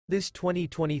This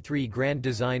 2023 Grand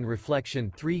Design Reflection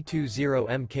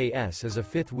 320 MKS is a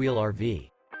fifth-wheel RV.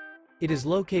 It is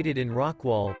located in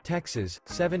Rockwall, Texas,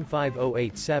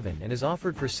 75087 and is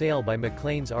offered for sale by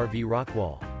McClain's RV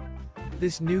Rockwall.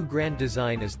 This new Grand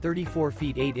Design is 34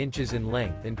 feet 8 inches in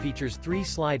length and features 3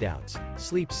 slideouts,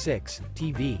 Sleep 6,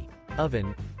 TV,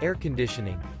 oven, air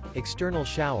conditioning, external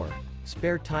shower,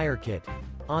 spare tire kit,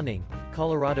 awning,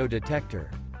 Colorado Detector,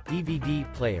 DVD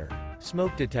player,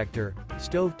 smoke detector,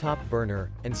 stove top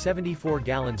burner, and 74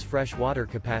 gallons fresh water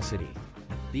capacity.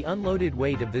 The unloaded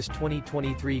weight of this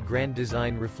 2023 Grand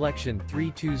Design Reflection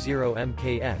 320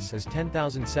 MKS is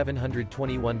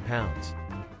 10,721 pounds.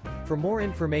 For more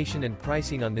information and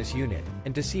pricing on this unit,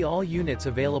 and to see all units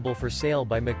available for sale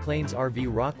by McClain's RV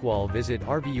Rockwall, visit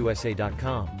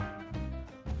RVUSA.com.